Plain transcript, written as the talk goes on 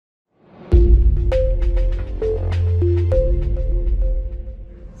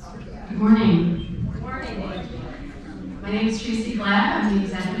I'm the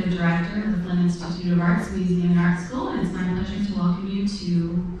Executive Director of the Flint Institute of Arts Museum and Art School, and it's my pleasure to welcome you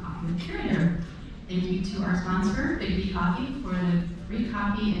to Coffee with the Curator. Thank you to our sponsor, Big B Coffee, for the free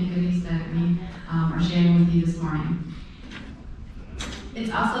coffee and goodies that we are sharing with you this morning.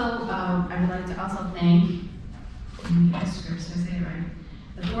 It's also, I would like to also thank, the script, so I say it right,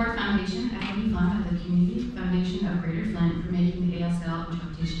 the Ford Foundation Equity Fund of the Community Foundation of Greater Flint for making the ASL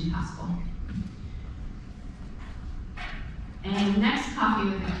interpretation possible. And the next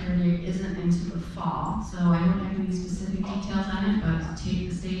Coffee with the Curator isn't until the fall, so I don't have any specific details on it, but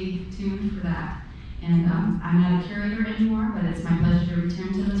stay tuned for that. And I'm not a curator anymore, but it's my pleasure to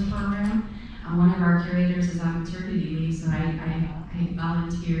return to this program. One of our curators is on maternity leave, so I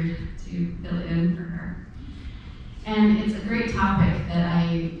volunteered to fill in for her. And it's a great topic that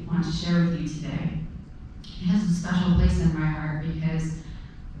I want to share with you today. It has a special place in my heart because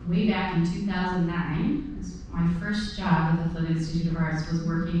way back in 2009, my first job at the Flint Institute of Arts was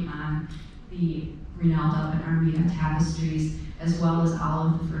working on the Rinaldo and Armida Tapestries, as well as all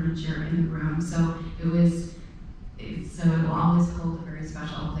of the furniture in the room. So it will always hold a very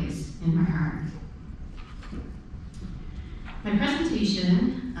special place in my heart. My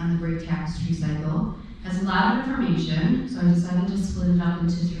presentation on the Great Tapestry Cycle has a lot of information, so I decided to split it up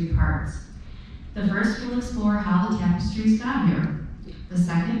into 3 parts. The first will explore how the tapestries got here. The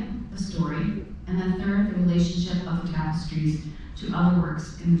second, the story. And then third, the relationship of the tapestries to other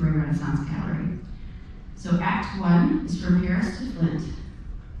works in the Bray Renaissance Gallery. So Act 1 is from Paris to Flint.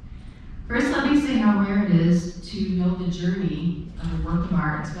 First, let me say how rare it is to know the journey of a work of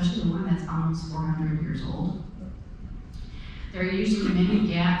art, especially one that's almost 400 years old. There are usually many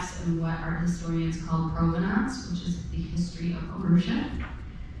gaps in what art historians call provenance, which is the history of ownership.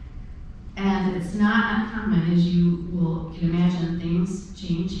 And it's not uncommon, as you can imagine, things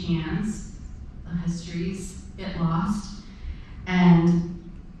change hands, the histories get lost, and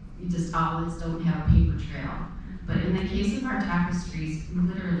you just always don't have a paper trail. But in the case of our tapestries, we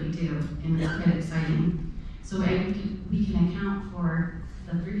literally do, and it's quite exciting. So we can account for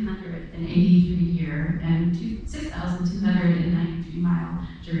the 383-year and 6,293-mile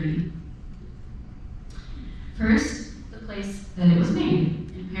journey. First, the place that it was made,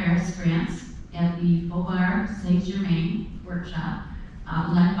 in Paris, France, at the Faubourg Saint-Germain workshop,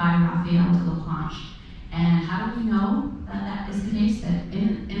 led by Raphael de la Planche. And how do we know that that is the case? That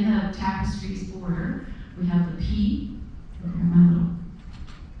in the tapestries border, we have the P,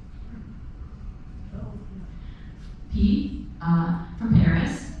 from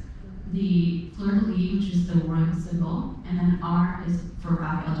Paris, the fleur de lis, which is the royal symbol, and then R is for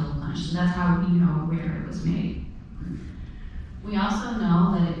Raphael de la Planche. So that's how we know where it was made. We also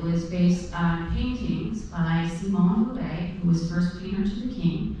know that it was based on paintings by Simon Louis, who was first painter to the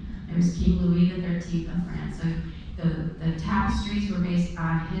king. There's King Louis XIII of France. So the tapestries were based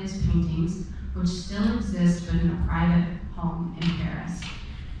on his paintings, which still exist but in a private home in Paris.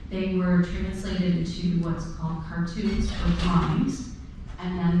 They were translated into what's called cartoons or drawings,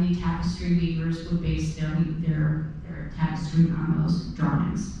 and then the tapestry weavers would base their tapestry on those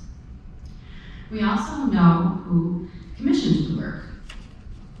drawings. We also know who commissioned the work.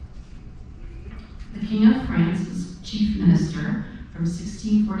 The King of France's chief minister from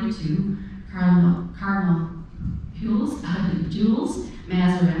 1642, Cardinal Jules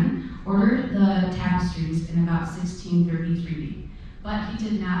Mazarin, ordered the tapestries in about 1633, but he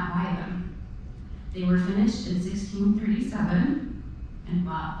did not buy them. They were finished in 1637 and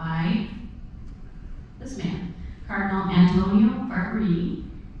bought by this man, Cardinal Antonio Barberini,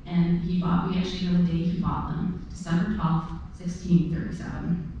 and we actually know the day he bought them, December 12th,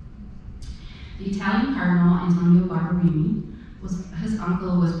 1637. The Italian Cardinal Antonio Barberini, his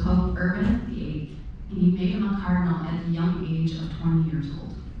uncle was Pope Urban VIII, and he made him a cardinal at the young age of 20 years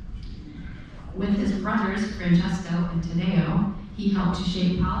old. With his brothers, Francesco and Taddeo, he helped to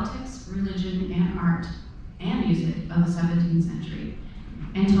shape politics, religion, and art, and music of the 17th century.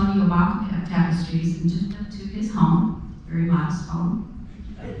 Antonio bought tapestries and took them to his home, very modest home,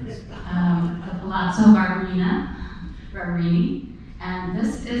 the Palazzo Barberini, and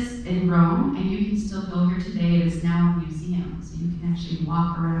this is in Rome, and you can still go here today. It is now a museum, so you can actually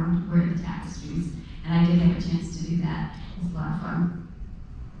walk around where the tapestries, and I did have a chance to do that. It was a lot of fun.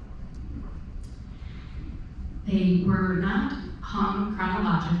 They were not hung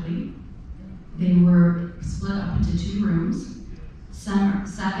chronologically. They were split up into 2 rooms.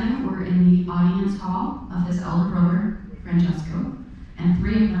 7 were in the audience hall of his elder brother, Francesco, and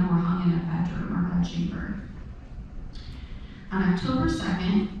 3 of them were hung in a bedroom or bedchamber. On October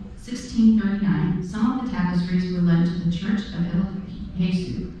 2nd, 1639, some of the tapestries were lent to the Church of Il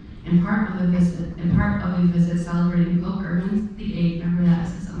Gesù in part of a visit celebrating Pope Urban VIII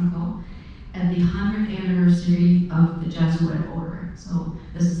and the 100th anniversary of the Jesuit order. So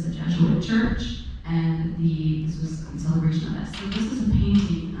this is the Jesuit church, and this was in celebration of this. So this is a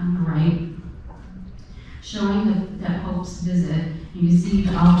painting on the right showing the Pope's visit. You can see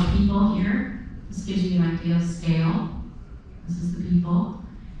all the people here. This gives you an idea of scale. This is the people.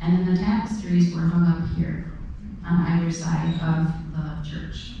 And then the tapestries were hung up here on either side of the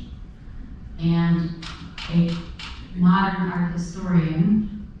church. And a modern art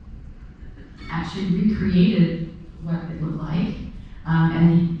historian actually recreated what it looked like.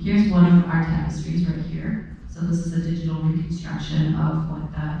 And here's one of our tapestries right here. So this is a digital reconstruction of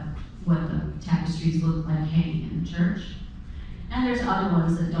what the tapestries look like hanging in the church. And there's other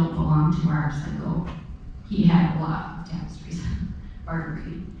ones that don't belong to our cycle. He had a lot of tapestries,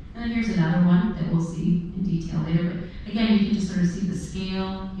 bartering. And then here's another one that we'll see in detail later. But again, you can just sort of see the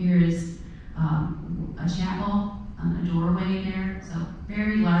scale. Here is a chapel, a doorway there. So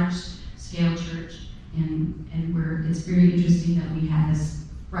very large scale church. And where it's very interesting that we have this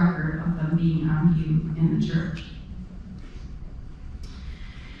record of them being on view in the church.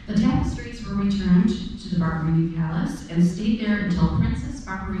 The tapestries were returned to the Barberini Palace and stayed there until Princess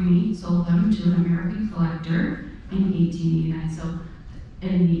Barberini sold them to an American collector in 1889. So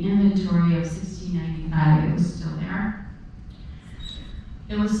in the inventory of 1695, it was still there.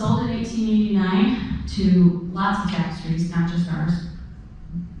 It was sold in 1889 to lots of tapestries, not just ours,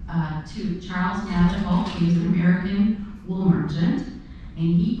 to Charles Mather. He was an American wool merchant,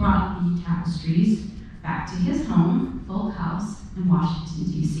 and he brought the tapestries back to his home, Folk House, in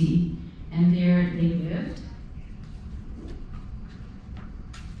Washington, D.C. And there they lived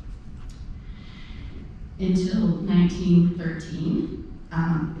until 1913.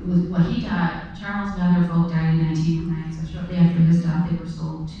 It was what he died. Charles Mather died in 1909, so shortly after his death, they were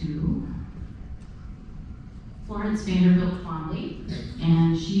sold to Florence Vanderbilt Twombly,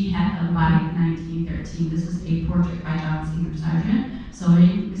 and she had them by 1913. This is a portrait by John Seymour Sargent,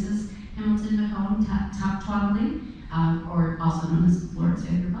 sewing Mrs. Hamilton Mahone Top Twombly, or also known as Florence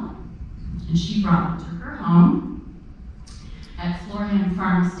Vanderbilt. And she brought them to her home at Florham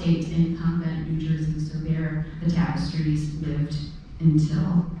Farm Estate in Convent, New Jersey. So there the tapestries lived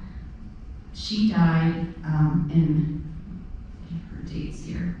until she died in her dates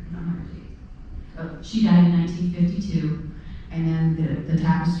here. I don't have her dates. She died in 1952, and then the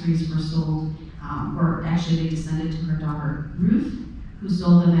tapestries were sold, or actually they descended to her daughter Ruth, who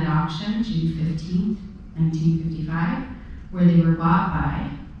sold them at auction June 15th, 1955, where they were bought by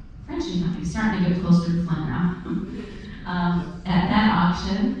French company. Starting to get closer to Flint now. At that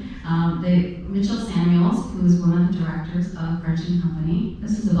auction, the Mitchell Samuels, who is one of the directors of French & Company,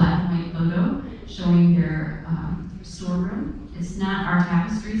 this is a black and white photo showing their storeroom. It's not our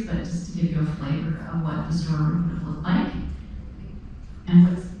tapestries, but just to give you a flavor of what the storeroom would have looked like. And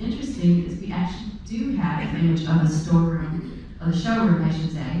what's interesting is we actually do have an image of the storeroom, of the showroom, I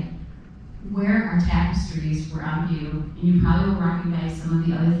should say, where our tapestries were on view. And you probably will recognize some of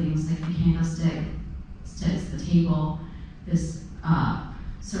the other things like the candlestick, the table, this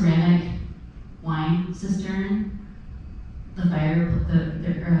ceramic wine cistern, the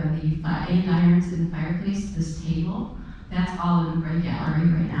andirons in the fireplace, this table. That's all in the Bray Gallery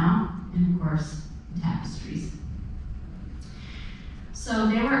right now, and of course, the tapestries. So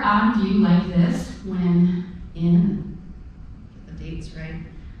they were on view like this when get the dates right,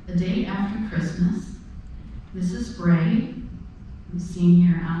 the day after Christmas. Mrs. Bray, who's seen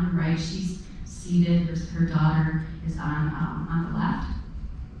here on the right, she's seated, her daughter is on the left.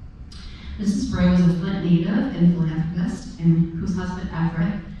 Mrs. Bray was a Flint native and philanthropist, and whose husband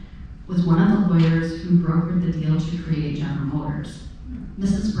Everett was one of the lawyers who brokered the deal to create General Motors.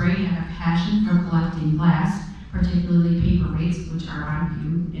 Mrs. Bray had a passion for collecting glass, particularly paperweights, which are on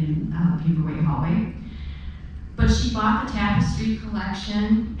view in the paperweight hallway. But she bought the tapestry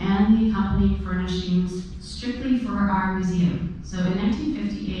collection and the accompanying furnishings strictly for our museum. So in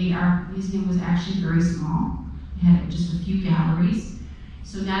 1958, our museum was actually very small. It had just a few galleries.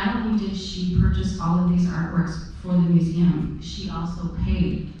 So not only did she purchase all of these artworks for the museum, she also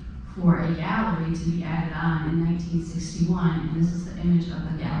paid for a gallery to be added on in 1961, and this is the image of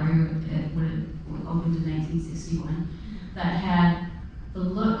the gallery when it opened in 1961, that had the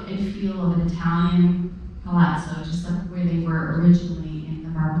look and feel of an Italian palazzo, just like where they were originally in the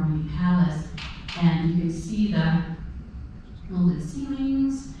Barberini Palace. And you can see the molded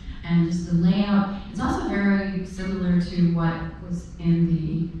ceilings and just the layout. It's also very similar to what was in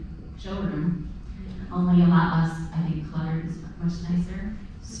the showroom, only a lot less, I think, cluttered. It's much nicer,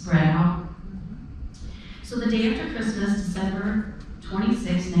 spread out. So the day after Christmas, December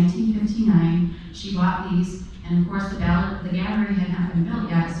 26, 1959, she bought these, And of course, the gallery had not been built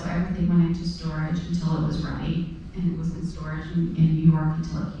yet, so everything went into storage until it was ready, and it was in storage in New York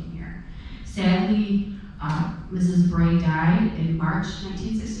until it came here. Sadly, Mrs. Bray died in March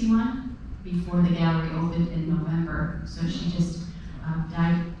 1961 before the gallery opened in November, so she just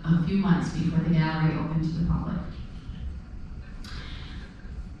died a few months before the gallery opened to the public.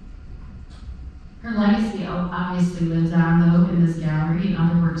 Her legacy obviously lives on, though, in this gallery and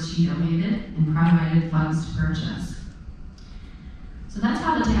other works she donated and provided funds to purchase. So that's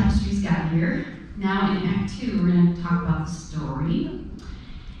how the tapestries got here. Now in Act 2, we're going to talk about the story.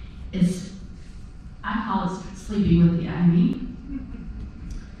 I call it Sleeping with the Enemy,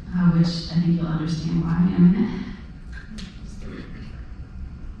 which I think you'll understand why in a minute.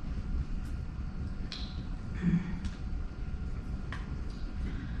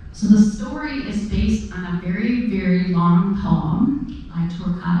 So the story is based on a very, very long poem by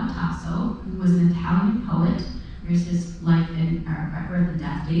Torquato Tasso, who was an Italian poet. Here's his life and the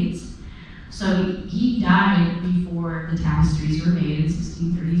death dates. So he died before the tapestries were made in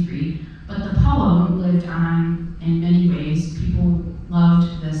 1633, but the poem lived on in many ways. People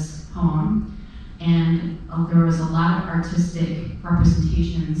loved this poem, and there was a lot of artistic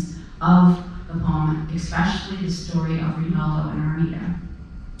representations of the poem, especially the story of Rinaldo and Armida.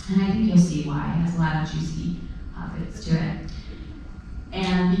 And I think you'll see why. It has a lot of juicy bits to it.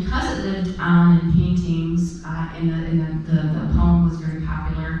 And because it lived on in paintings, the poem was very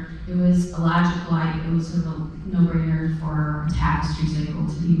popular, it was a logical idea, it was sort of a no-brainer for a tapestry cycle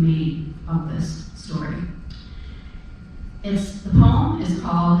to be made of this story. The poem is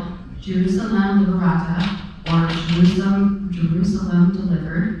called Jerusalem Liberata, or Jerusalem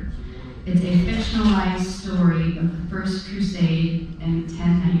Delivered. It's a fictionalized story of the First Crusade in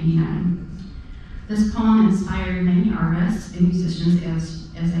 1099. This poem inspired many artists and musicians,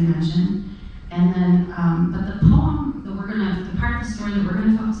 as I mentioned. And then, but the poem that the part of the story that we're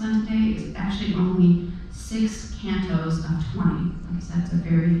gonna focus on today is actually only 6 cantos of 20. Like I said, it's a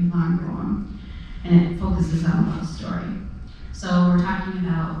very long poem, and it focuses on the love story. So we're talking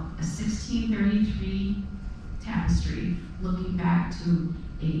about a 1633 tapestry, looking back to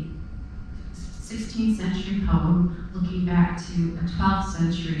a 16th century poem, looking back to a 12th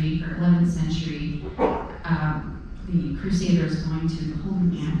century or 11th century, the Crusaders going to the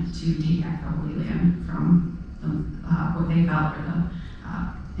Holy Land to take back the Holy Land from what they felt were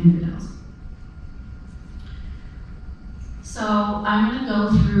the infidels. So I'm going to go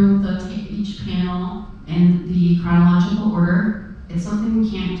through each panel in the chronological order. It's something we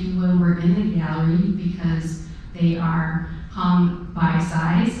can't do when we're in the gallery because they are hung by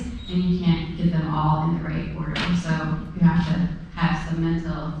size, and you can't get them all in the right order. So you have to have some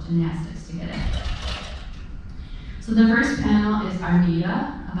mental gymnastics to get it. So the first panel is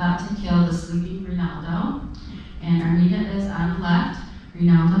Armida about to kill the sleeping Rinaldo. And Armida is on the left,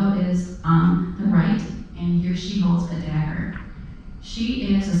 Rinaldo is on the right, and here she holds a dagger.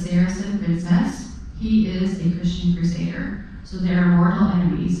 She is a Saracen princess. He is a Christian crusader. So they are mortal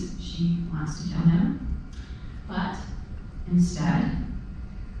enemies. She wants to kill him. But instead,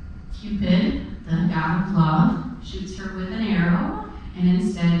 Cupid, the god of love, shoots her with an arrow, and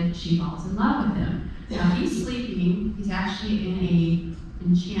instead she falls in love with him. Now he's sleeping, he's actually in a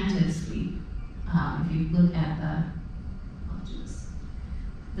enchanted sleep. If you look at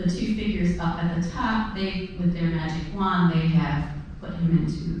the 2 figures up at the top, they, with their magic wand, they have put him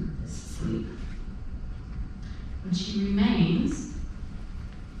into this sleep. But she remains.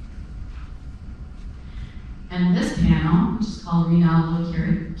 And this panel, which is called Rinaldo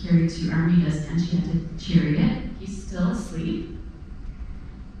carried to Armida's enchanted chariot, he's still asleep.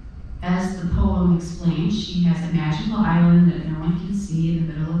 As the poem explains, she has a magical island that no one can see in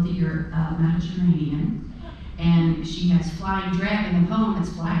the middle of the Mediterranean. And she has flying dragons. In the poem,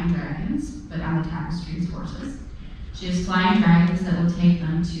 it's flying dragons, but on the tapestry, it's horses. She has flying dragons that will take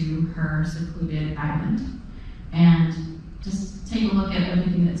them to her secluded island. And just take a look at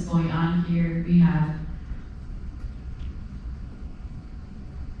everything that's going on here. We have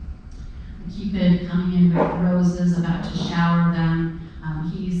Cupid coming in with roses, about to shower them.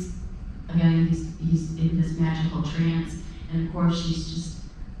 He's in this magical trance, and of course she's just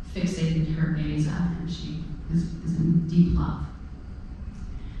fixated her gaze on him. She is in deep love.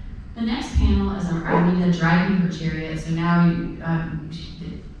 The next panel is Armida driving her chariot. So now you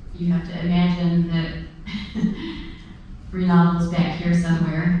have to imagine that Rinaldo's back here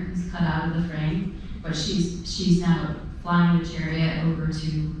somewhere. He's cut out of the frame, but she's now flying the chariot over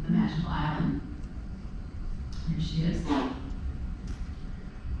to the magical island. Here she is.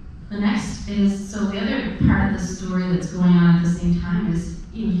 The next is, so the other part of the story that's going on at the same time is,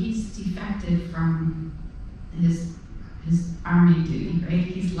 he's defected from his army duty, right?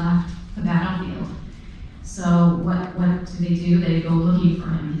 He's left the battlefield. So what do? They go looking for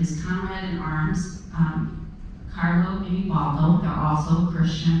him. His comrade in arms, Carlo and Ubaldo, they're also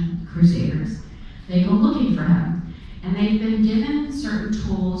Christian crusaders. They go looking for him. And they've been given certain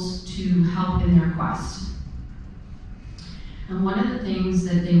tools to help in their quest. And one of the things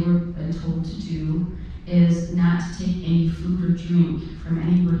that they were told to do is not to take any food or drink from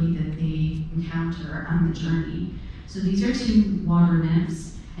anybody that they encounter on the journey. So these are two water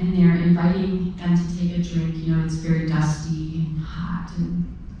nymphs, and they're inviting them to take a drink. You know, it's very dusty and hot,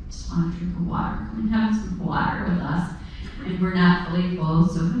 and just want a drink of water. Come and have some water with us. And we're not fully full,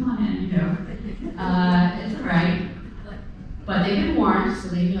 so come on in, you know. It's all right. But they've been warned, so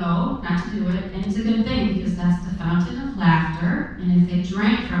they know not to do it, and it's a good thing because that's the fountain of laughter, and if they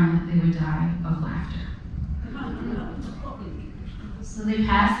drank from it, they would die of laughter. So they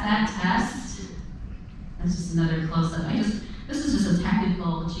passed that test. That's just another close-up. This is just a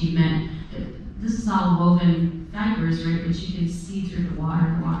technical achievement. This is all woven fibers, right? But you can see through the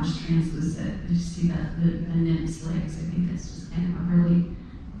water. The water's translucent. You see that the nymph's legs. I think that's just kind of a really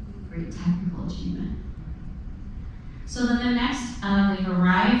great technical achievement. So then the next, they've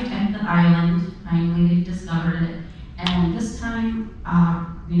arrived at the island. Finally, they've discovered it. And this time,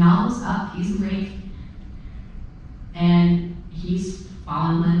 Rinaldo's up. He's awake. And he's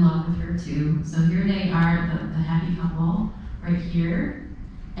fallen in love with her too. So here they are, the happy couple, right here.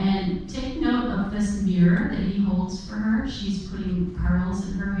 And take note of this mirror that he holds for her. She's putting pearls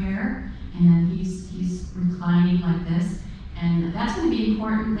in her hair, and he's reclining like this. And that's going to be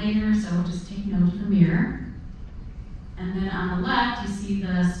important later, so we'll just take note of the mirror. And then on the left, you see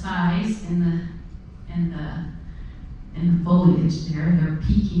the spies in the foliage there. They're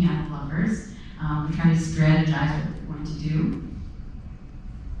peeking at the lovers. They're trying to strategize what they're going to do.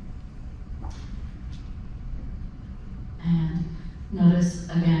 And notice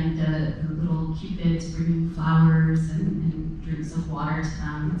again the little cupids bringing flowers and drinks of water to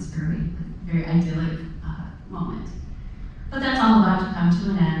them. It's very, very idyllic moment. But that's all about to come to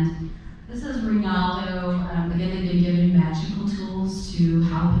an end. This is Rinaldo. Again, they've been given magical tools to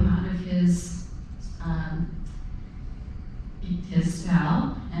help him out of his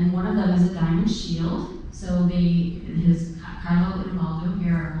spell, and one of them is a diamond shield. So his Carlo and Ubaldo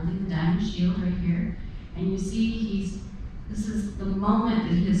here are holding the diamond shield right here, and you see this is the moment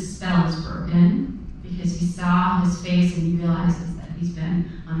that his spell is broken, because he saw his face and he realizes that he's been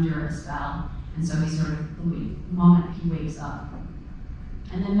under a spell, and so he sort of, the moment he wakes up.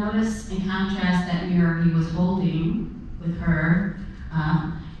 And then notice, in contrast, that mirror he was holding with her.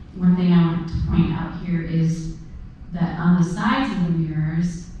 One thing I want to point out here is that on the sides of the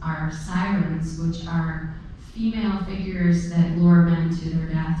mirrors are sirens, which are female figures that lure men to their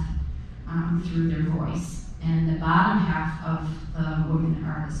death through their voice. And the bottom half of the women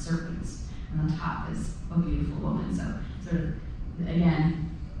are the serpents, and the top is a beautiful woman. So sort of, again,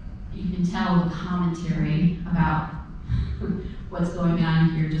 you can tell the commentary about what's going on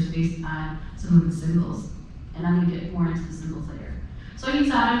here just based on some of the symbols. And I'm going to get more into the symbols later. So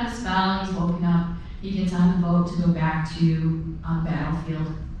he's out of his spell, he's woken up, he gets on the boat to go back to the battlefield.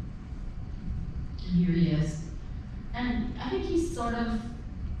 And here he is. And I think he sort of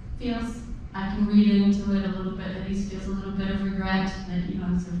feels, I can read into it a little bit, that he feels a little bit of regret, that, you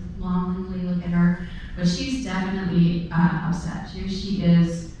know, sort of longingly look at her. But she's definitely upset. Here she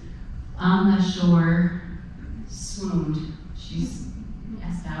is on the shore, swooned. She's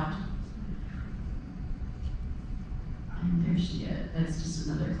passed out. And there she is. That's just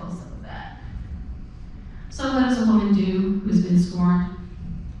another close-up of that. So what does a woman do who's been scorned?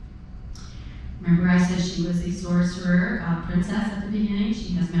 Remember I said she was a sorcerer, a princess at the beginning.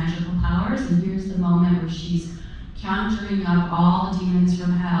 She has magical powers, and here's the moment where she's conjuring up all the demons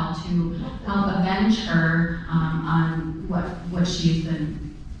from hell to help avenge her on what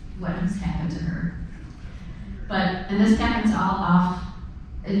has happened to her. And this happens all off.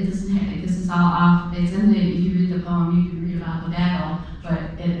 This is all off. It's in the. If you read the poem, you can read about the battle.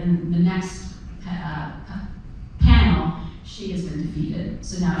 But in the next panel, she has been defeated.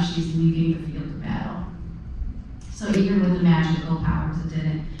 So now she's leaving the field of battle. So even with the magical powers, it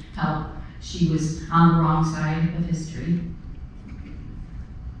didn't help. She was on the wrong side of history.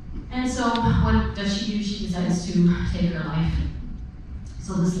 And so what does she do? She decides to take her life.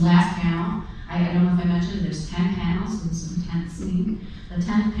 So this last panel, I don't know if I mentioned, there's 10 panels, so this is the 10th scene. The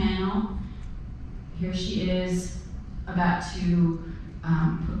 10th panel, here she is about to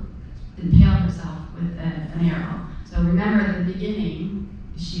impale herself with an arrow. So remember at the beginning,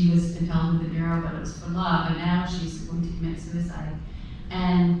 she was impaled with an arrow, but it was for love, and now she's going to commit suicide.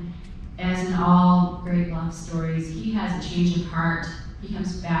 And as in all great love stories, he has a change of heart. He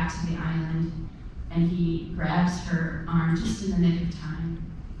comes back to the island and he grabs her arm just in the nick of time.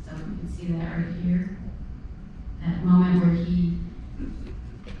 So you can see that right here. That moment where he,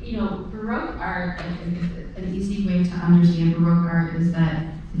 you know, Baroque art, an easy way to understand Baroque art is that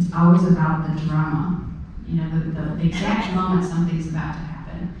it's always about the drama. You know, the exact moment something's about to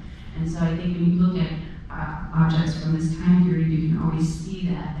happen. And so I think when you look at objects from this time period, you can always see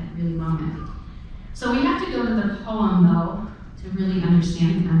that really moment. So we have to go to the poem, though, to really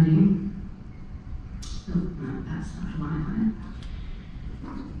understand the ending. Oh, no, that's not the one I wanted.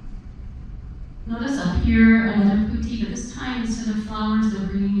 Notice up here another putti, but this time instead of flowers, they're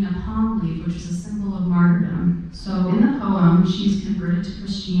bringing a palm leaf, which is a symbol of martyrdom. So in the poem, she's converted to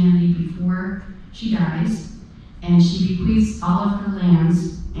Christianity before she dies, and she bequeaths all of her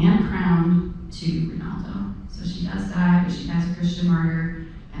lands and crown to Rinaldo. So she does die, but she dies a Christian martyr,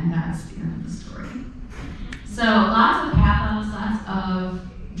 and that's the end of the story. So lots of pathos, lots of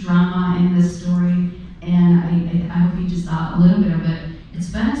drama in this story, and I hope you just saw a little bit of it. It's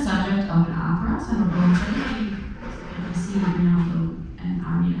been a subject of an opera, so I don't know if you've seen Rinaldo and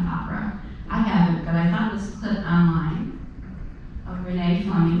Armida opera. I haven't, but I found this clip online of Renee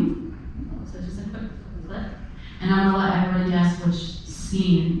Fleming. So just a quick clip. And I'm going to let everybody guess which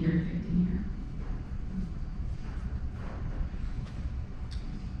scene you're depicting here.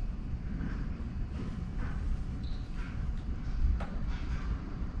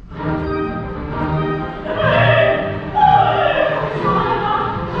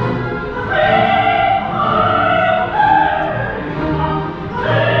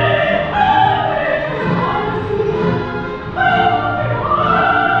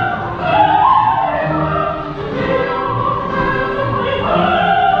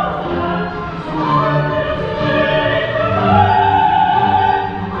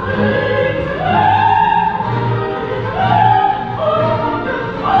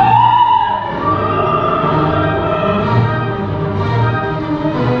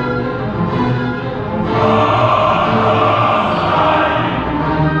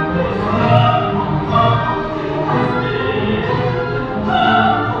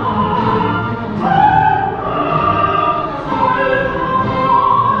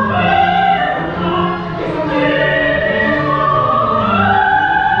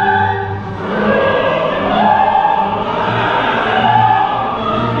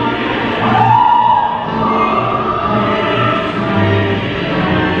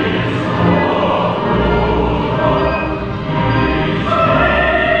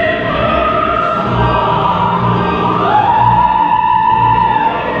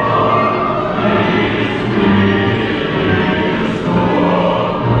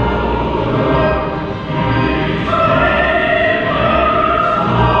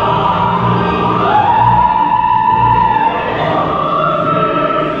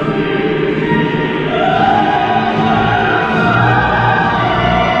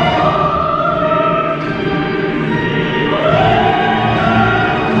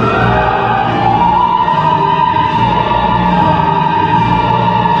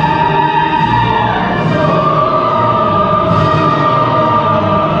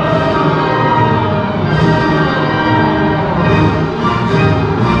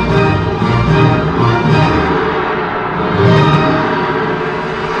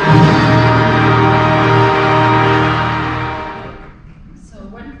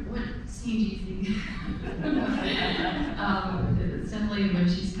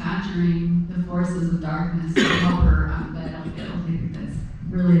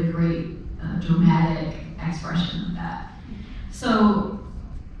 Really a great dramatic expression of that. So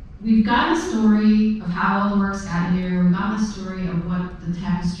we've got a story of how all the works got here, we've got a story of what the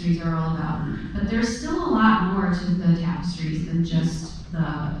tapestries are all about, but there's still a lot more to the tapestries than just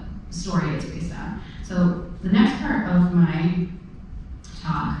the story it's based on. So the next part of my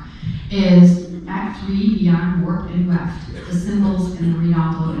talk is Act 3, Beyond Warp and Weft, the symbols in the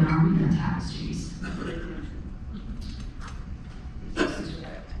Rinaldo and Armida tapestries.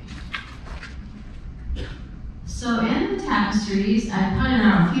 So in the tapestries, I pointed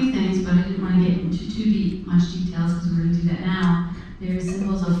out a few things, but I didn't want to get into too much details because we're going to do that now. There's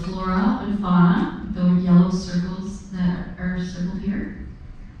symbols of flora and fauna, the yellow circles that are circled here.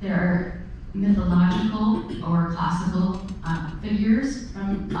 There are mythological or classical figures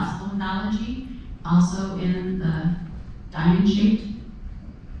from classical mythology, also in the diamond-shaped.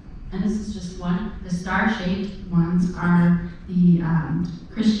 And this is just one. The star-shaped ones are the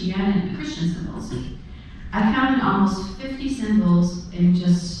Christian symbols. I counted almost 50 symbols in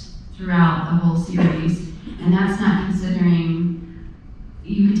just throughout the whole series, and that's not considering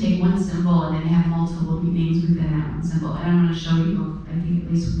you could take one symbol multiple meanings within that one symbol, and I'm going to show you, I think,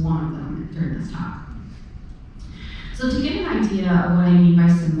 at least one of them during this talk. So to give an idea of what I mean by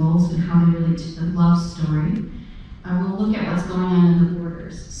symbols and how they relate to the love story, we'll look at what's going on in the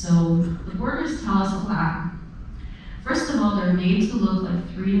borders. So the borders tell us a lot. First of all, they're made to look like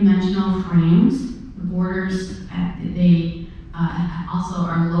three-dimensional frames. The borders, they also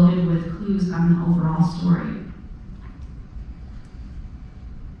are loaded with clues on the overall story.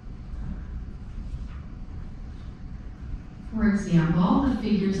 For example, the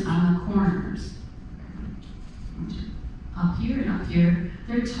figures on the corners. Up here and up here,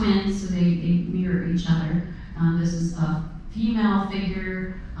 they're twins, so they mirror each other. This is a female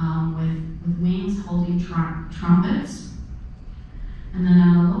figure with wings holding trumpets. And then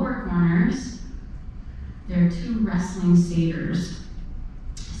on the lower corners, there are two wrestling satyrs.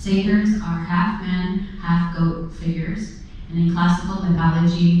 Satyrs are half man, half goat figures. And in classical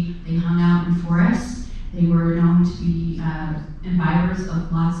mythology, they hung out in forests. They were known to be imbibers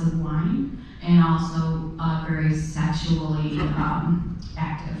of lots of wine and also very sexually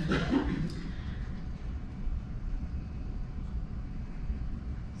active.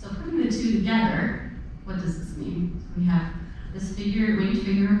 So putting the two together, what does this mean? So we have this figure, winged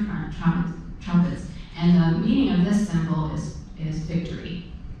figure of trumpets, and the meaning of this symbol is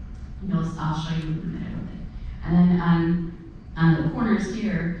victory. I'll show you in a minute with it. And then on the corners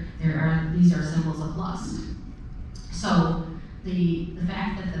here, these are symbols of lust. So the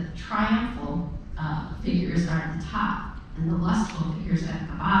fact that the triumphal figures are at the top and the lustful figures at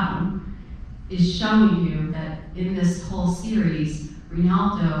the bottom is showing you that in this whole series,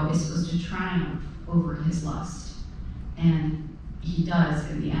 Rinaldo is supposed to triumph over his lust. And he does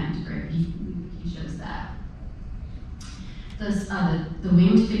in the end, right? He shows that. The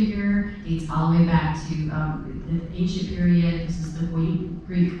winged figure dates all the way back to the ancient period. This is the Greek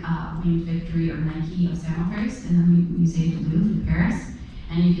winged victory or Nike of Samothrace in the Musée du Louvre in Paris.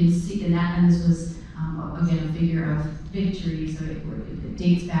 And you can see in that, and this was, again, a figure of victory, so it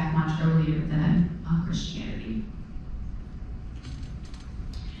dates back much earlier than Christianity.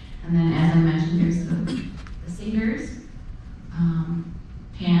 And then, as I mentioned, there's the satyrs.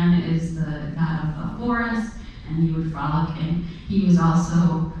 Pan is the god of the forest, and he would frolic, and he was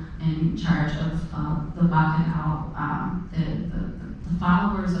also in charge of the Bacchanal, the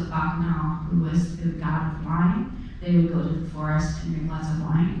followers of Bacchanal, who was the god of wine. They would go to the forest and drink lots of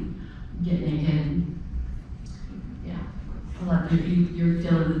wine, get naked, and yeah, I'll let you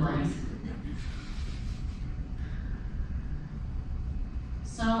fill in the blanks.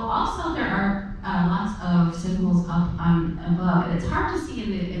 So also there are lots of symbols up above, and it's hard to see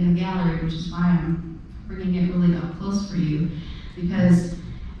in the gallery, which is why I'm bringing it really up close for you, because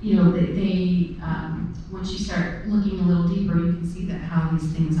they once you start looking a little deeper, you can see that how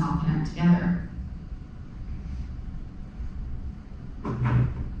these things all connect together.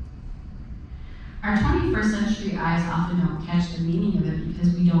 Our 21st century eyes often don't catch the meaning of it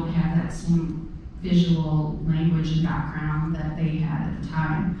because we don't have that same visual language and background that they had at the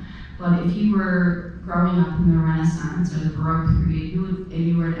time. But if you were growing up in the Renaissance or the Baroque period, and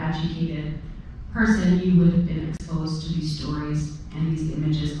you were an educated person, you would have been exposed to these stories and these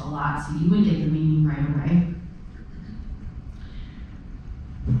images a lot, so you would get the meaning right away.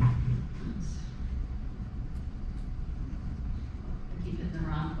 I keep hitting the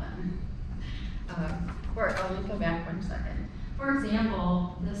wrong button. Let me go back 1 second. For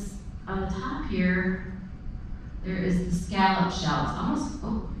example, this on the top here, there is the scallop shell. It's almost,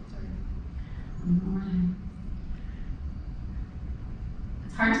 oh, sorry. One more time.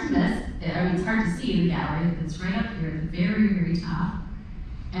 It's hard to miss. It's hard to see in the gallery. It's right up here at the very, very top.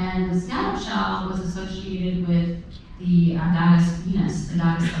 And the scallop shell was associated with the goddess Venus, the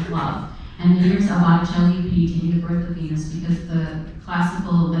goddess of love. And here's a Botticelli painting, the birth of Venus, because the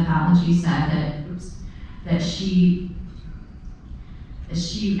classical mythology said that she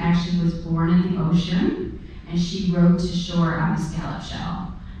actually was born in the ocean, and she rode to shore on a scallop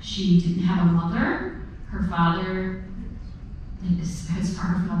shell. She didn't have a mother. Her father,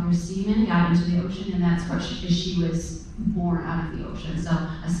 her father's semen got into the ocean, and that's what she was born out of the ocean. So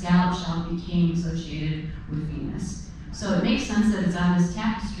a scallop shell became associated with Venus. So it makes sense that it's on this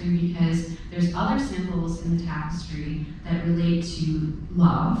tapestry because there's other symbols in the tapestry that relate to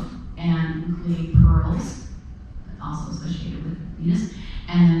love, and including pearls, also associated with Venus,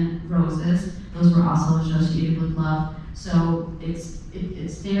 and then roses. Those were also associated with love. So it's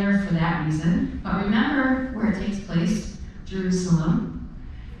there for that reason. But remember where it takes place, Jerusalem.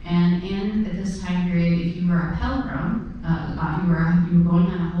 And at this time period, if you were a pilgrim, you were going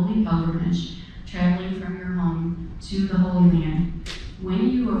on a holy pilgrimage, traveling from your home to the Holy Land. When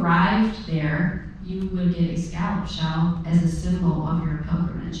you arrived there, you scallop shell as a symbol of your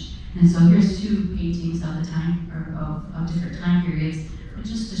pilgrimage. And so here's two paintings of the time, or of different time periods, but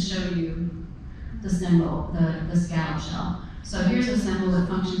just to show you the symbol, the scallop shell. So here's a symbol that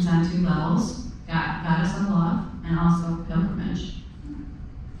functions on two levels, goddess of love, and also pilgrimage.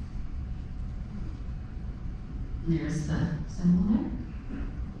 And there's the symbol there.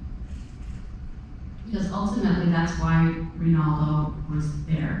 Because ultimately that's why Rinaldo was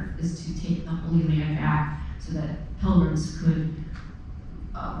there, is to take the Holy Land back so that pilgrims could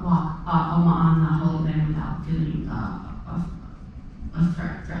walk on the Holy Land without feeling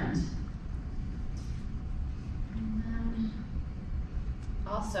threatened. And then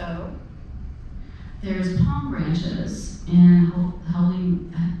also, there's palm branches and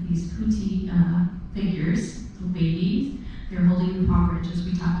holding these putti figures, little babies. They're holding the palm branches.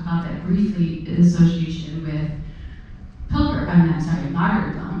 We talked about that briefly in association with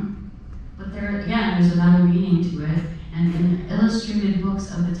martyrdom. But there, again, there's another meaning to it. And in illustrated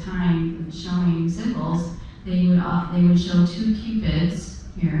books of the time showing symbols, they would show two cupids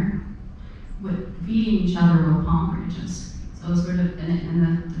here beating each other with palm branches. So sort of,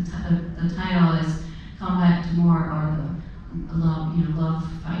 and the title is "Come Back to More," or the love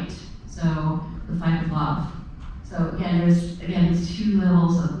fight. So the fight of love. So again, there's these two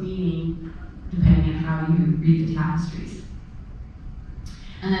levels of meaning depending on how you read the tapestries.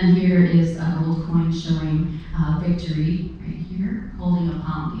 And then here is a gold coin showing victory right here, holding a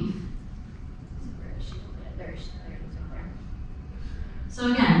palm leaf.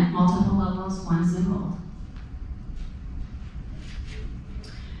 So again, multiple levels, one symbol.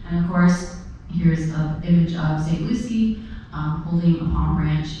 And of course, here's an image of St. Lucy holding a palm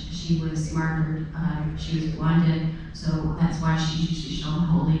branch. She was martyred, she was blinded, so that's why she's usually shown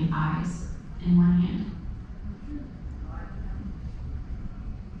holding eyes in one hand.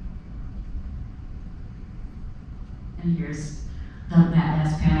 And here's that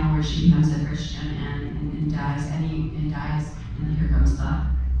last panel where she becomes a Christian and dies, and then here comes the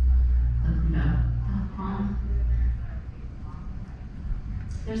palm.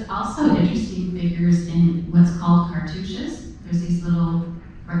 There's also interesting figures in what's called cartouches. There's these little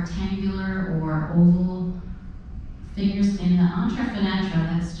rectangular or oval figures in the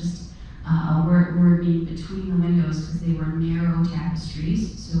entrefenetra. That's just a word meaning between the windows, because they were narrow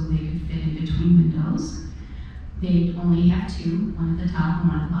tapestries, so they could fit in between windows. They only have two, one at the top and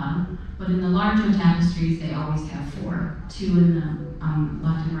one at the bottom. But in the larger tapestries, they always have four, two in the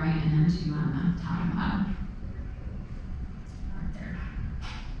left and right, and then two on the top and bottom. Right there.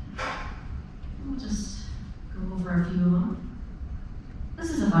 We'll just go over a few of them. This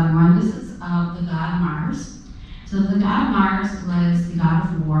is a fun one. This is the god Mars. So the god Mars was the god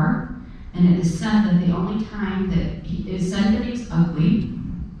of war, and it is said that the only time that he is said that he's ugly.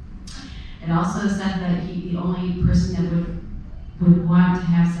 It also said that the only person that would want to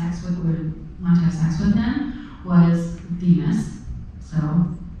have sex with him was Venus. So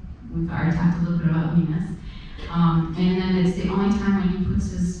we've already talked a little bit about Venus. And then it's the only time when he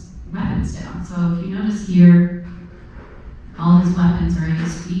puts his weapons down. So if you notice here, all his weapons are at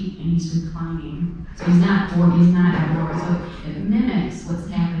his feet and he's reclining. So he's not at war. So it mimics what's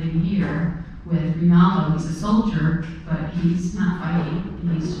happening here with Rinaldo. He's a soldier, but he's not fighting,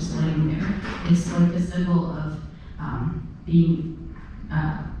 and he's just laying there. It's like a symbol of being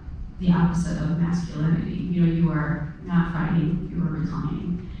the opposite of masculinity. You are not fighting, you are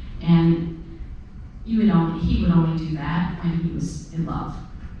reclining. And he would only do that when he was in love.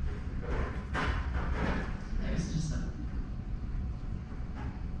 There's just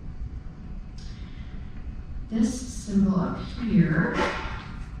this symbol up here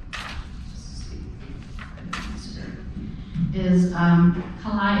is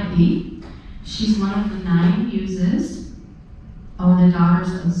Calliope. She's one of the 9 muses, or the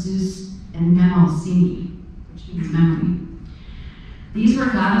daughters of Zeus and Mnemosyne, which means memory. These were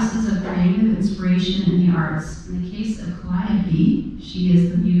goddesses of creative inspiration in the arts. In the case of Calliope, she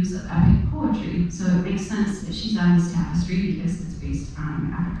is the muse of epic poetry, so it makes sense that she's on this tapestry because it's based on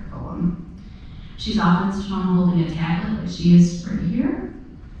an epic poem. She's often shown holding a tablet, like she is right here,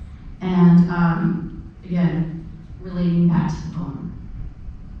 and again, relating back to the poem.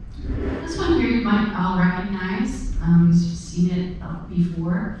 This one here you might all recognize. You've seen it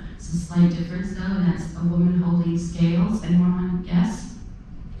before. It's a slight difference though, and that's a woman holding scales. Anyone want to guess?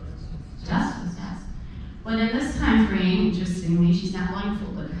 Justice, yes. But in this time frame, interestingly, she's not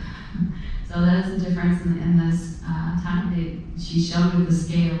blindfolded. So that is the difference in this time that she's shown with the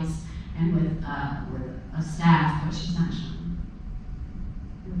scales and with a staff, but she's not shown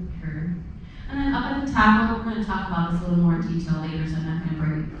with her. And then up at the top, we're going to talk about this a little more in detail later, so I'm not going to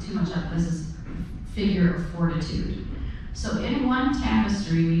bring too much up. This is figure of fortitude. So in one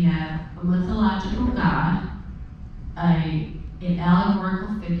tapestry, we have a mythological god, an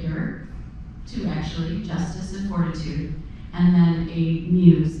allegorical figure, two actually, justice and fortitude, and then a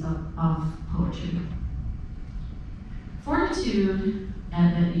muse of poetry. Fortitude,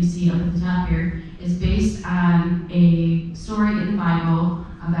 that you see up at the top here, is based on a story in the Bible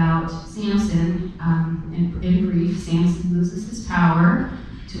about Samson. In brief, Samson loses his power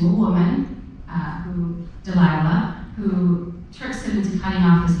to a woman, Delilah, who tricks him into cutting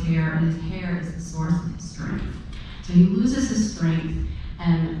off his hair, and his hair is the source of his strength. So he loses his strength,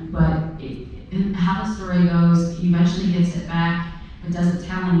 but how the story goes, he eventually gets it back, but doesn't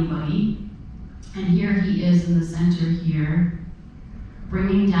tell anybody. And here he is in the center here,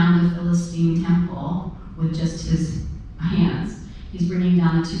 bringing down the Philistine temple with just his hands. He's bringing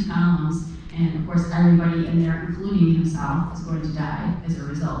down the two columns, and of course everybody in there, including himself, is going to die as a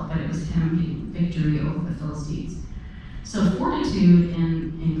result, but it was him getting victory over the Philistines. So fortitude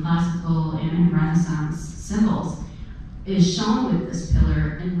in classical and in Renaissance symbols is shown with this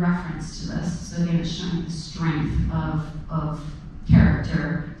pillar in reference to this. So again, it's showing the strength of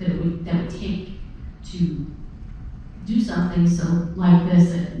character that it would take to do something so like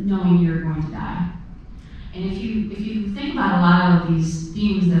this, knowing you're going to die. And if you think about a lot of these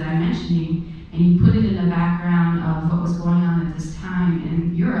themes that I'm mentioning, and you put it in the background of what was going on at this time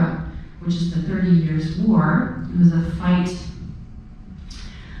in Europe, which is the 30 Years' War. It was a fight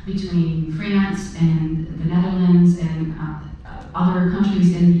between France and the Netherlands and other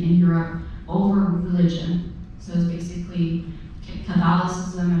countries in Europe over religion. So it's basically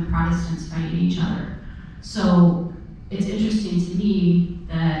Catholicism and Protestants fighting each other. So it's interesting to me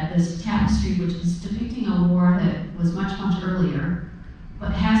that this tapestry, which is depicting a war that was much, much earlier,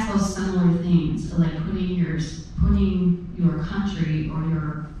 but has those similar things, like putting your country or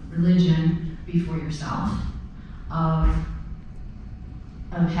your religion before yourself, of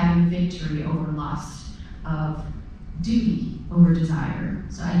having victory over lust, of duty over desire.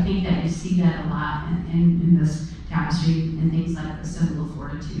 So I think that you see that a lot in this tapestry, and things like the symbol of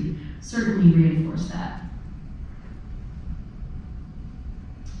fortitude certainly reinforce that.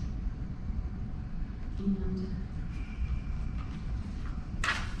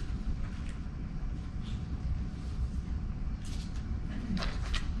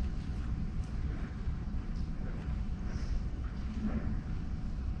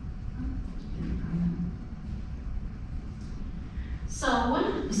 So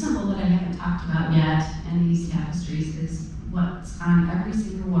one symbol that I haven't talked about yet in these tapestries is what's on every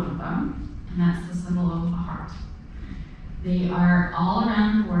single one of them, and that's the symbol of a heart. They are all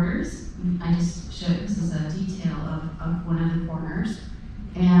around the borders. I just showed this as a detail of one of the corners.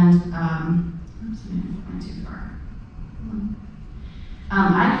 And, oops, I went too far.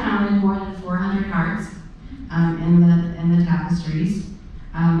 I counted more than 400 hearts in the tapestries.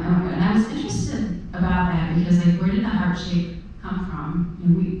 And I was interested about that because, like, where did the heart shape come from? You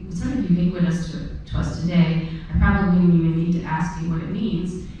know, it's sort of ubiquitous to us today. I probably wouldn't even need to ask you what it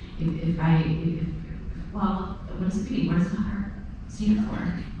means well, what does it mean? What does the heart stand for?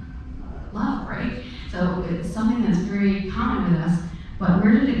 Love, right? So it's something that's very common with us, but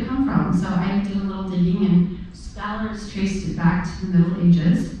where did it come from? So I did a little digging, and scholars traced it back to the Middle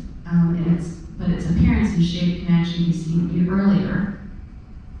Ages, but its appearance and shape can actually be seen earlier.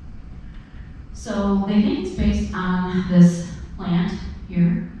 So they think it's based on this plant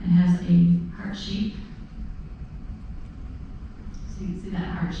here. It has a heart shape. So you can see that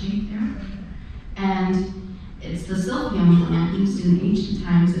heart shape there. And it's the silphium plant used in ancient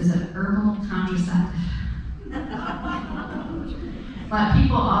times as an herbal contraceptive. But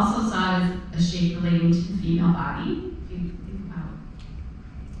people also saw it as a shape relating to the female body. If you think about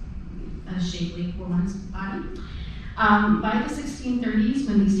a shapely woman's body. By the 1630s,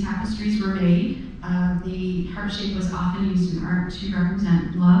 when these tapestries were made, the heart shape was often used in art to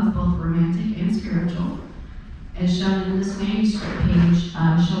represent love, both romantic and spiritual, as shown in this manuscript page,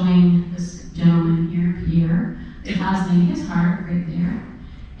 showing this gentleman here, Pierre, depositing his heart right there,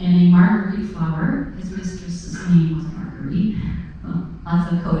 and a marguerite flower. His mistress's name was Marguerite. Well,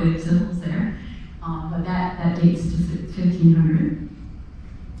 lots of coded symbols there, but that dates to 1500.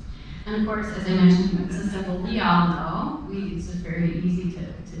 And of course, as I mentioned, it's a symbol we all know. It's just very easy to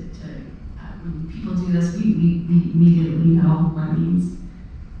when people do this, we immediately know what it means.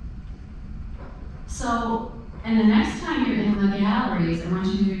 So, and the next time you're in the galleries, I want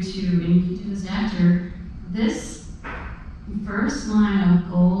you to, and you can do this after, this first line of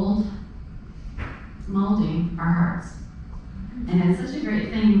gold molding are hearts. And it's such a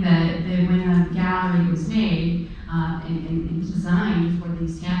great thing that when the gallery was made and designed for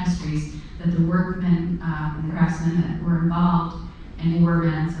these tapestries, that the workmen and the craftsmen that were involved, and they were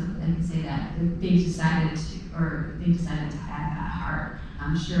men, so I can say that they decided to have that heart.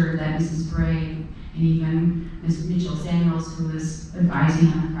 I'm sure that Mrs. Bray and even Ms. Mitchell Samuels, who was advising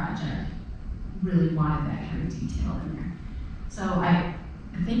on the project, really wanted that kind of detail in there. So I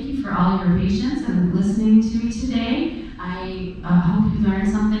thank you for all your patience and listening to me today. I hope you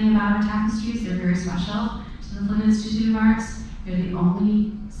learned something about our tapestries. They're very special to the Flint Institute of Arts. They're the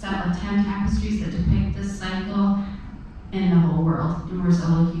only set of 10 tapestries that depict this cycle in the whole world, and we're so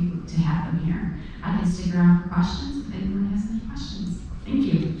lucky to have them here. I can stick around for questions if anyone has any questions. Thank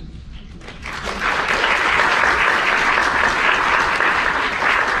you.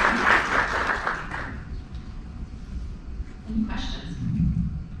 Any questions?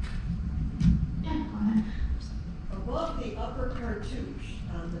 Yeah, go ahead. Above the upper cartouche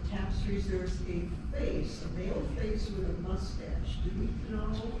on the tapestries, there's a face, a male face with a mustache. Do we know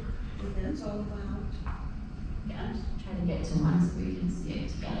what that's all about? Yeah, I'm just trying to get to one so we can see it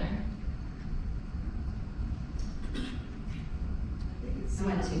together. I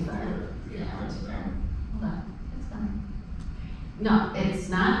went too far. Yeah, I went too far. Hold on, it's fine. No, it's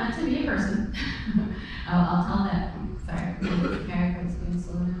not meant to be a person. I'll tell that. Sorry, America's being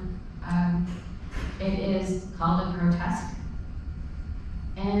slow now. It is called a grotesque.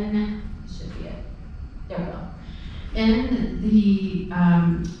 And should be it. There we go. In the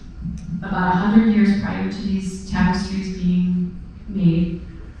about 100 years prior to these tapestries being made,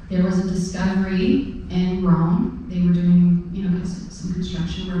 there was a discovery in Rome. They were doing, some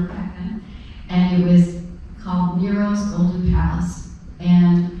construction work back then, and it was called Nero's Golden Palace.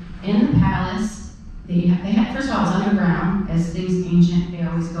 And in the palace, they had first of all, it was underground. As things ancient, they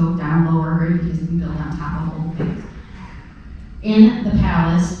always go down lower, right, because they can build on top of old things. In the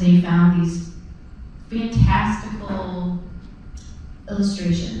palace, they found these fantastical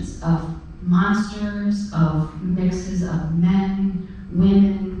illustrations of monsters, of mixes of men,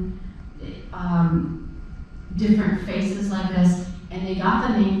 women, different faces like this, and they got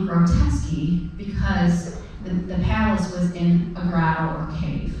the name grotesque because the palace was in a grotto or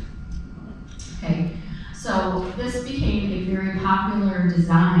cave. Okay, so this became a very popular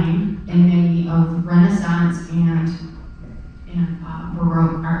design in many of Renaissance and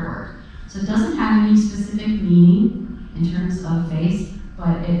Baroque artwork. So it doesn't have any specific meaning in terms of face,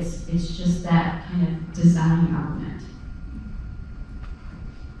 but it's just that kind of design element.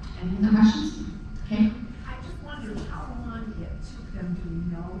 Any other questions? Okay. I just wondered how long it took them, do we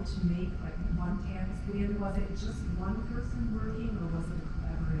know, to make like one tapestry? And was it just one person working, or was it a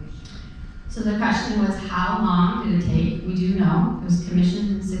collaboration? So the question was, how long did it take? We do know. It was commissioned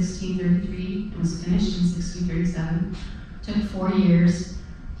in 1633. It was finished in 1637. Took 4 years.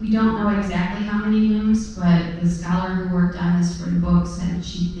 We don't know exactly how many looms, but the scholar who worked on this for the book said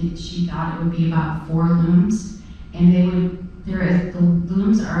she thought it would be about 4 looms, and the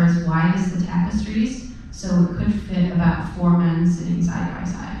looms are as wide as the tapestries, so it could fit about 4 men sitting side by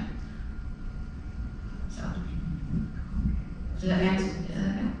side. So, did that answer?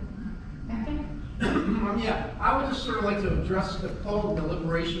 Yeah, I would just sort of like to address the poem, The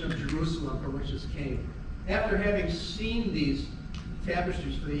Liberation of Jerusalem, from which this came. After having seen these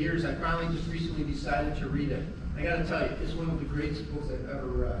tapestries for the years, I finally just recently decided to read it. I gotta tell you, it's one of the greatest books I've ever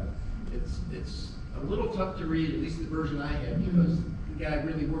read. It's a little tough to read, at least the version I have, because the guy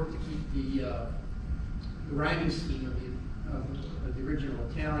really worked to keep the rhyming scheme of the original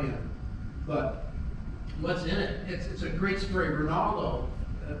Italian. But what's in it? It's a great story. Rinaldo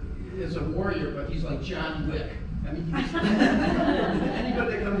is a warrior, but he's like John Wick. I mean,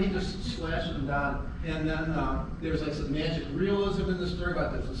 anybody that comes, he just slashes them down. And then there's like some magic realism in the story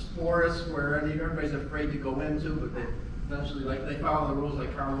about there's this forest where everybody's afraid to go into, but they eventually, they follow the rules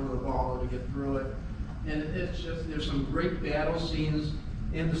like Carlo the Ball to get through it. And it's just, there's some great battle scenes.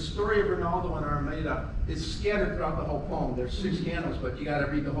 And the story of Rinaldo and Armida is scattered throughout the whole poem. There's 6 cantos, but you got to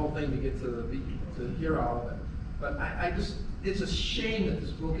read the whole thing to get to hear all of it. But it's a shame that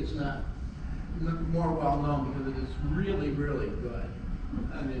this book is not more well known, because it is really, really good.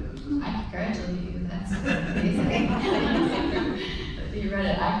 I mean, I congratulate you. That's amazing. You read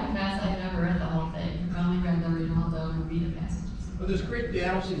it. I confess I never read the whole thing. I've only read the Rinaldo and Armida passages. But there's great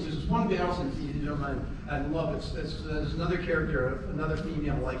battle scenes. There's one battle scene, if you don't mind, I love it. There's another character, another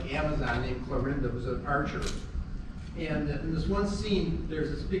female like Amazon named Clorinda, who's an archer. And in this one scene,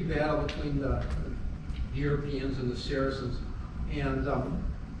 there's this big battle between the Europeans and the Saracens. And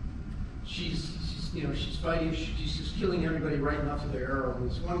she's fighting, she's just killing everybody right enough with her arrow. And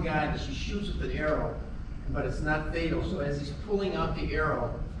this one guy that she shoots with an arrow, but it's not fatal. So as he's pulling out the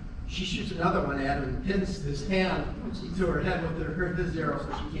arrow, she shoots another one at him and pins his hand to her head with his arrow so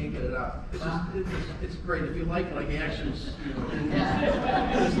she can't get it out. It's great. If you like actions, and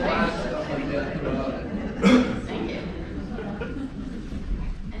there's a lot of stuff like that throughout it. Thank you.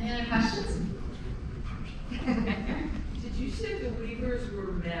 Any other questions? Did you say the weavers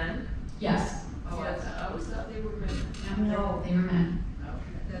were men? Yes. Oh, I always thought they were women. No, They were men.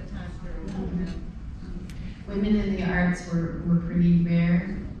 Okay. at that time there were women. Women in the arts were pretty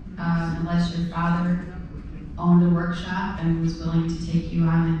rare, unless your father owned a workshop and was willing to take you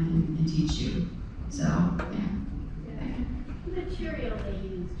on and teach you. So, yeah. What material they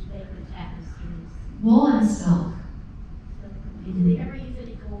used to make the tapestries? Wool and silk. So, did they ever use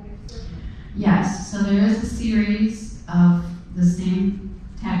any gold or silver? Yes, so there is a series of the same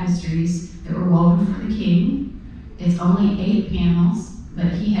tapestries that were woven for the king. It's only 8 panels, but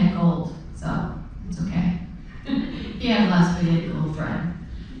he had gold, so it's okay. He had less, but he had a little thread.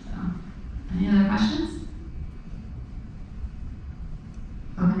 So, any other questions?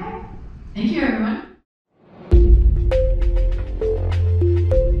 Okay. Thank you, everyone.